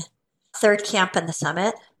between third camp and the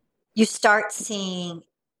summit, you start seeing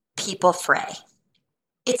people fray.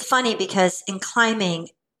 It's funny because in climbing,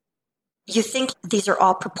 you think these are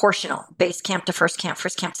all proportional, base camp to first camp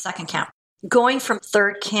to second camp. Going from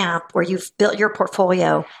third camp, where you've built your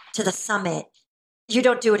portfolio, to the summit, you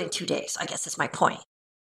don't do it in 2 days, I guess is my point.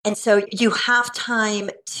 And so you have time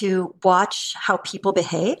to watch how people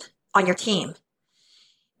behave on your team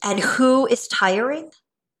and who is tiring,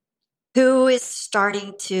 who is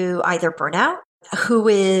starting to either burn out, who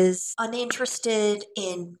is uninterested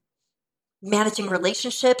in managing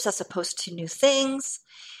relationships as opposed to new things,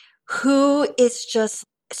 who is just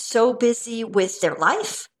so busy with their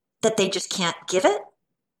life that they just can't give it.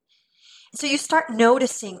 So you start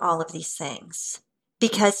noticing all of these things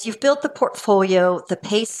because you've built the portfolio, the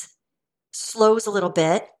pace slows a little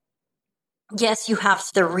bit. Yes, you have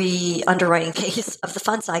the re-underwriting phase of the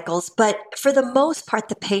fund cycles, but for the most part,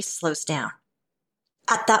 the pace slows down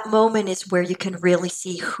at that moment is where you can really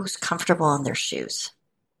see who's comfortable in their shoes.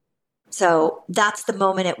 So that's the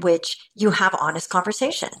moment at which you have honest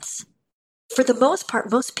conversations. For the most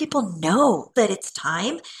part, most people know that it's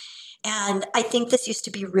time. And I think this used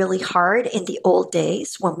to be really hard in the old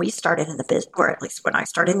days when we started in the business, or at least when I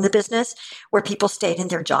started in the business, where people stayed in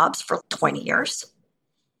their jobs for 20 years.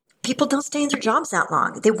 People don't stay in their jobs that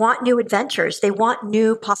long. They want new adventures. They want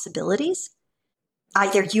new possibilities.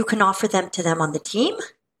 Either you can offer them to them on the team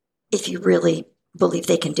if you really believe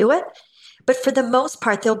they can do it. But for the most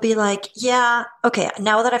part, they'll be like, yeah, okay,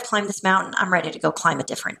 now that I've climbed this mountain, I'm ready to go climb a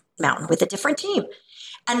different mountain with a different team.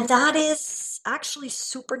 And that is actually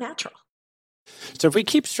supernatural. So if we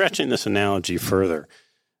keep stretching this analogy further,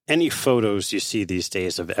 any photos you see these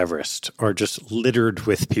days of Everest are just littered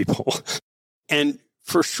with people. And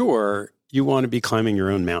for sure, you want to be climbing your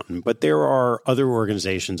own mountain, but there are other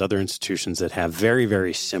organizations, other institutions that have very,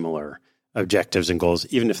 very similar objectives and goals,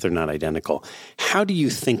 even if they're not identical. How do you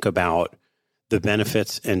think about the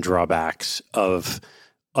benefits and drawbacks of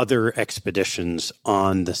other expeditions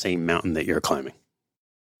on the same mountain that you're climbing?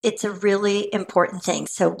 It's a really important thing.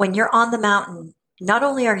 So when you're on the mountain, not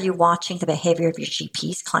only are you watching the behavior of your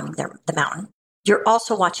GPs climbing the mountain, you're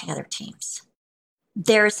also watching other teams.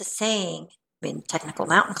 There's a saying in technical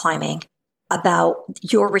mountain climbing about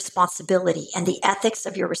your responsibility and the ethics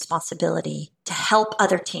of your responsibility to help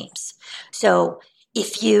other teams. So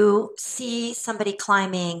if you see somebody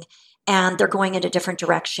climbing and they're going in a different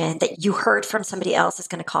direction that you heard from somebody else is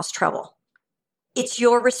going to cause trouble, it's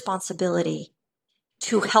your responsibility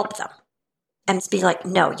to help them and be like,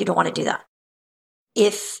 no, you don't want to do that.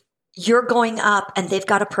 If you're going up and they've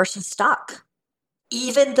got a person stuck,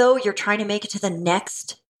 even though you're trying to make it to the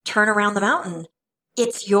next turn around the mountain,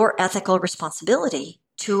 it's your ethical responsibility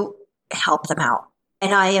to help them out.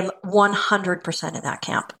 And I am 100% in that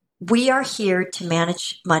camp. We are here to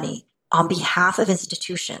manage money on behalf of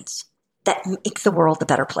institutions that make the world a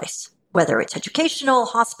better place, whether it's educational,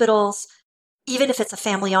 hospitals, even if it's a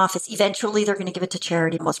family office, eventually they're going to give it to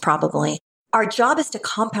charity, most probably. Our job is to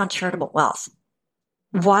compound charitable wealth.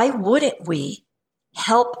 Why wouldn't we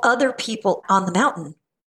help other people on the mountain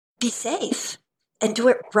be safe and do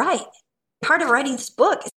it right? Part of writing this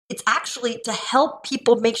book, it's actually to help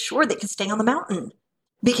people make sure they can stay on the mountain.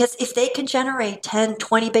 Because if they can generate 10,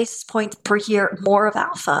 20 basis points per year more of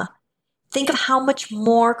alpha, think of how much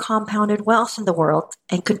more compounded wealth in the world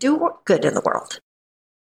and could do good in the world.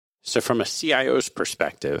 So from a CIO's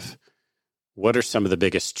perspective, what are some of the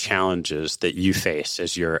biggest challenges that you face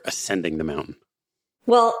as you're ascending the mountain?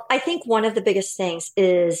 Well, I think one of the biggest things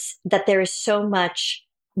is that there is so much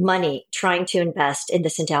money trying to invest in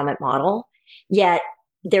this endowment model, yet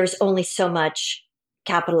there's only so much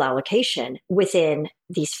capital allocation within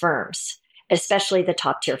these firms, especially the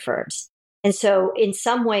top tier firms. And so in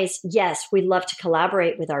some ways, yes, we love to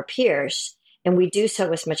collaborate with our peers, and we do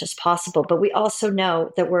so as much as possible. But we also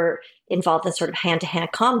know that we're involved in sort of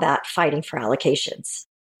hand-to-hand combat fighting for allocations.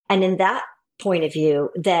 And in that point of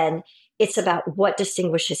view, then it's about what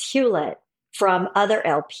distinguishes Hewlett from other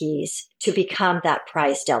LPs to become that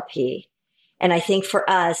prized LP. And I think for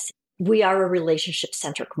us, we are a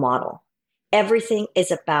relationship-centric model. Everything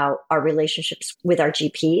is about our relationships with our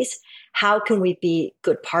GPs. How can we be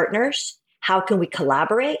good partners? How can we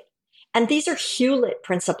collaborate? And these are Hewlett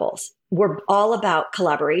principles. We're all about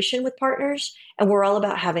collaboration with partners, and we're all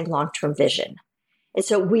about having long-term vision. And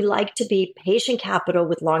so we like to be patient capital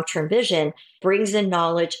with long-term vision, brings in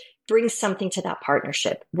knowledge, brings something to that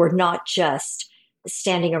partnership. We're not just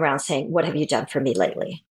standing around saying, what have you done for me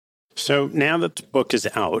lately? So now that the book is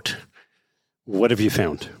out, what have you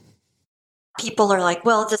found? People are like,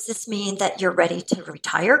 well, does this mean that you're ready to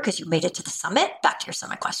retire because you made it to the summit? Back to your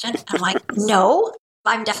summit question. I'm like, no,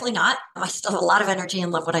 I'm definitely not. I still have a lot of energy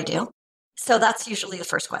and love what I do. So that's usually the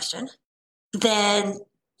first question. Then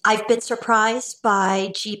I've been surprised by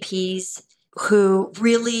GPs who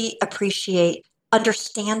really appreciate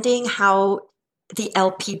understanding how the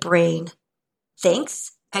LP brain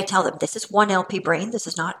thinks. I tell them this is one LP brain. This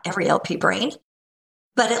is not every LP brain,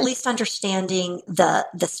 but at least understanding the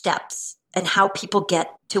steps and how people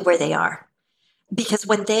get to where they are. Because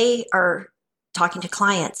when they are talking to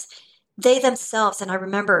clients, they themselves, and I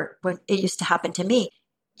remember when it used to happen to me,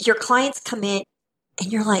 your clients come in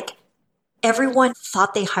and you're like, everyone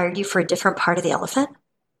thought they hired you for a different part of the elephant.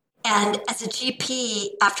 And as a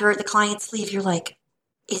GP, after the clients leave, you're like,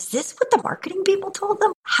 is this what the marketing people told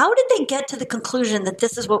them? How did they get to the conclusion that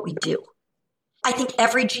this is what we do? I think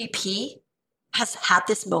every GP has had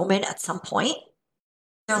this moment at some point.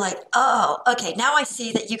 They're like, oh, okay, now I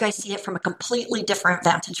see that you guys see it from a completely different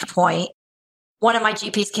vantage point. One of my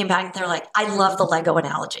GPs came back and they're like, I love the Lego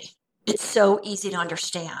analogy. It's so easy to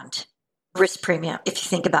understand risk premium if you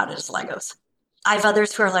think about it as Legos. I have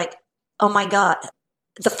others who are like, oh my God,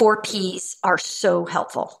 the 4 Ps are so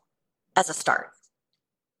helpful as a start.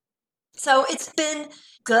 So it's been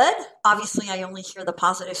good. Obviously, I only hear the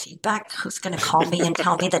positive feedback. Who's going to call me and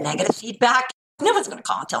tell me the negative feedback? No one's going to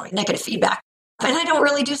call and tell me negative feedback. And I don't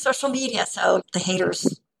really do social media. So the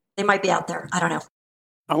haters, they might be out there. I don't know.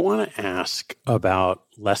 I want to ask about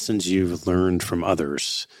lessons you've learned from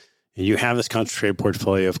others. You have this concentrated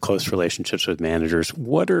portfolio of close relationships with managers.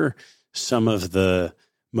 What are some of the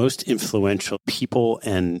most influential people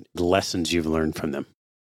and lessons you've learned from them?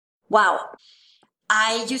 Wow.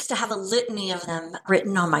 I used to have a litany of them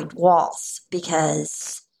written on my walls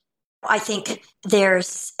because I think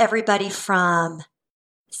there's everybody from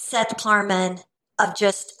Seth Klarman of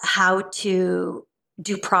just how to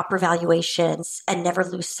do proper valuations and never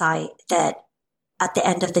lose sight that at the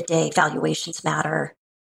end of the day, valuations matter.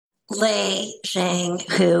 Lei Zhang,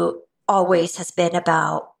 who always has been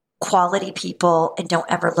about quality people and don't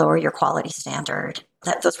ever lower your quality standard.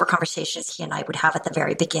 Those were conversations he and I would have at the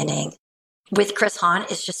very beginning. With Chris Hahn,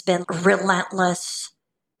 it's just been relentless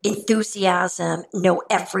enthusiasm, know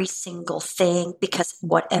every single thing, because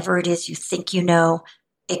whatever it is you think you know,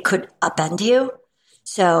 it could upend you.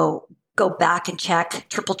 So go back and check,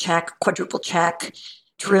 triple check, quadruple check,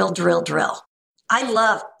 drill. I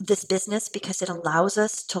love this business because it allows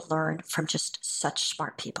us to learn from just such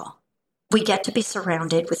smart people. We get to be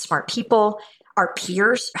surrounded with smart people. Our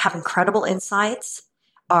peers have incredible insights.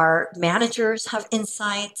 Our managers have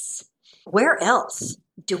insights. Where else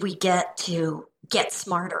do we get to get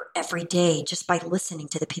smarter every day just by listening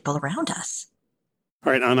to the people around us?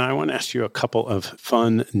 All right, Anna, I want to ask you a couple of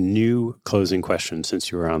fun new closing questions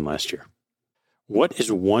since you were on last year. What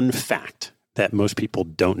is one fact that most people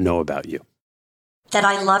don't know about you? That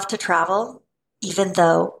I love to travel, even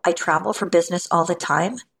though I travel for business all the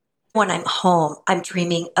time. When I'm home, I'm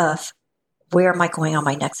dreaming of where am I going on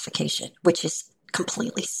my next vacation, which is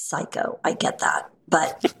completely psycho. I get that,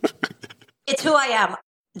 but it's who I am.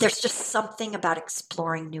 There's just something about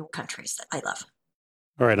exploring new countries that I love.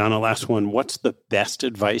 All right, Anna, last one. What's the best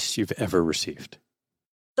advice you've ever received?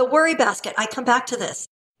 The worry basket. I come back to this.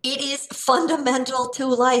 It is fundamental to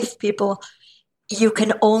life, people. You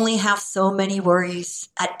can only have so many worries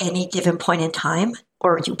at any given point in time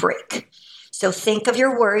or you break. So think of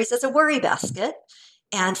your worries as a worry basket.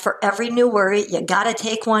 And for every new worry, you got to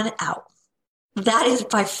take one out. That is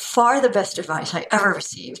by far the best advice I ever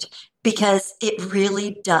received because it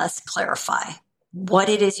really does clarify what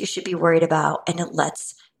it is you should be worried about. And it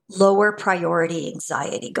lets lower priority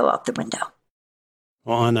anxiety go out the window.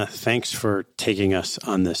 Well, Anna, thanks for taking us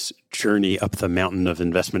on this journey up the mountain of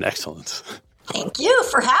investment excellence. Thank you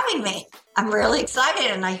for having me. I'm really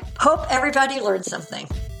excited and I hope everybody learned something.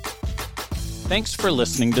 Thanks for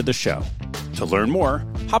listening to the show. To learn more,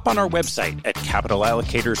 hop on our website at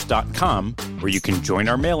capitalallocators.com, where you can join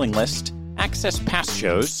our mailing list, access past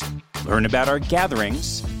shows, learn about our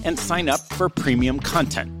gatherings, and sign up for premium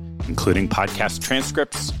content, including podcast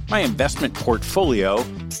transcripts, my investment portfolio,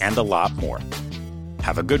 and a lot more.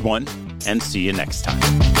 Have a good one, and see you next time.